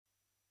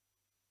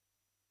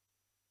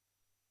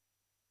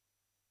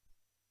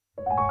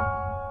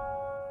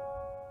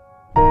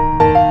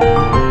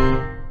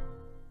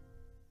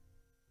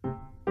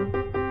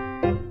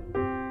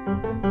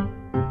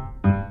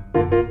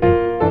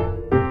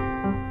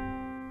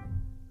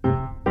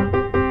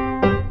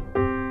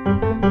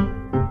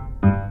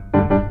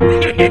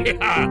Good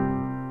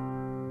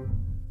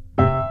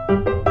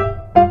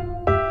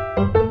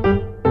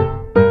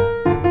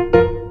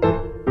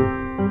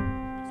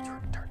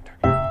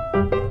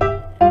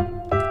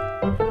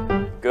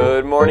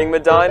morning,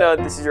 Medina.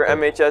 This is your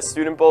MHS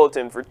Student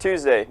Bulletin for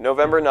Tuesday,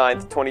 November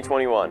 9th,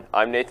 2021.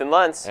 I'm Nathan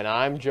Lentz. And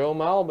I'm Joe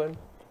Malbin.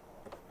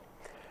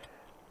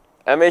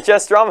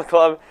 MHS Drama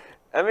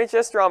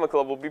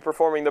Club will be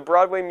performing the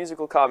Broadway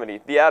musical comedy,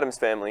 The Addams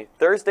Family,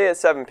 Thursday at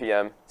 7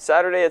 p.m.,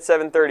 Saturday at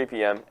 7:30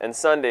 p.m., and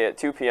Sunday at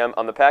 2 p.m.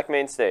 on the PAC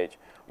main stage.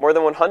 More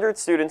than 100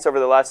 students over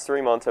the last 3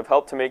 months have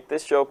helped to make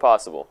this show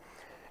possible.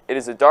 It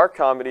is a dark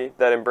comedy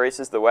that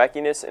embraces the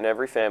wackiness in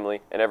every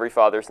family and every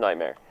father's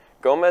nightmare.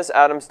 Gomez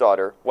Adams'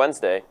 daughter,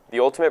 Wednesday,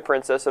 the ultimate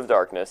princess of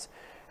darkness,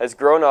 has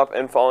grown up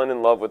and fallen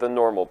in love with a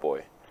normal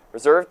boy.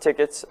 Reserved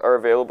tickets are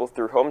available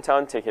through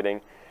hometown ticketing.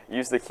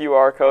 Use the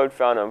QR code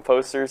found on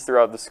posters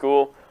throughout the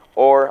school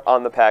or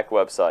on the PAC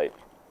website.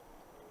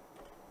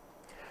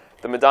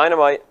 The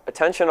Medinamite.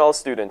 Attention all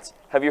students.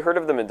 Have you heard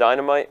of the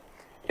Medinamite?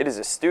 It is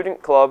a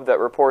student club that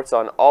reports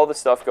on all the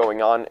stuff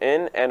going on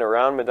in and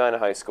around Medina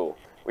High School.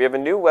 We have a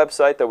new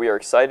website that we are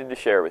excited to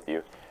share with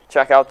you.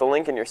 Check out the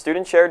link in your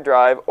student shared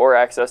drive or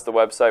access the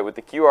website with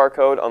the QR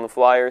code on the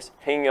flyers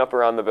hanging up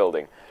around the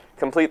building.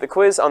 Complete the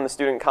quiz on the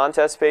student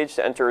contest page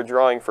to enter a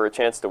drawing for a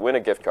chance to win a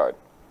gift card.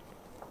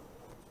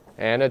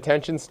 And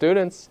attention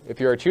students,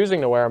 if you are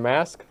choosing to wear a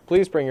mask,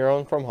 please bring your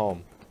own from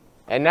home.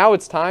 And now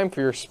it's time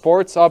for your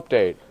sports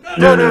update.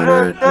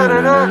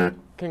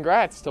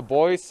 Congrats to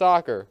boys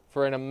soccer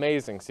for an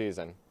amazing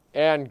season.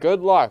 And good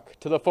luck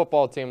to the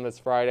football team this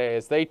Friday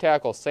as they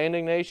tackle St.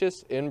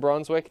 Ignatius in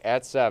Brunswick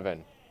at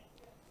 7.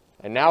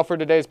 And now for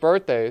today's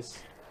birthdays.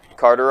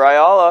 Carter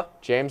Ayala,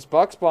 James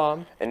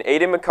Bucksbaum, and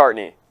Aiden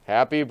McCartney.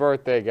 Happy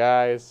birthday,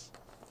 guys.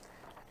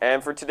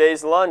 And for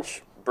today's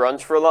lunch,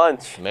 brunch for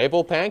lunch.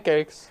 Maple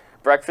pancakes.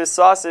 Breakfast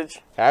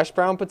sausage. Hash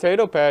brown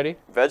potato patty.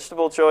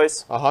 Vegetable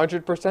choice.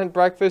 100%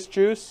 breakfast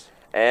juice.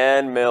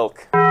 And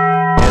milk.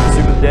 And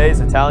soup of the day is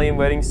Italian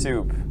wedding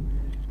soup.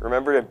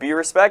 Remember to be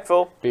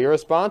respectful. Be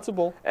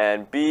responsible.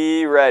 And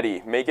be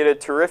ready. Make it a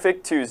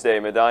terrific Tuesday,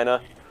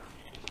 Medina.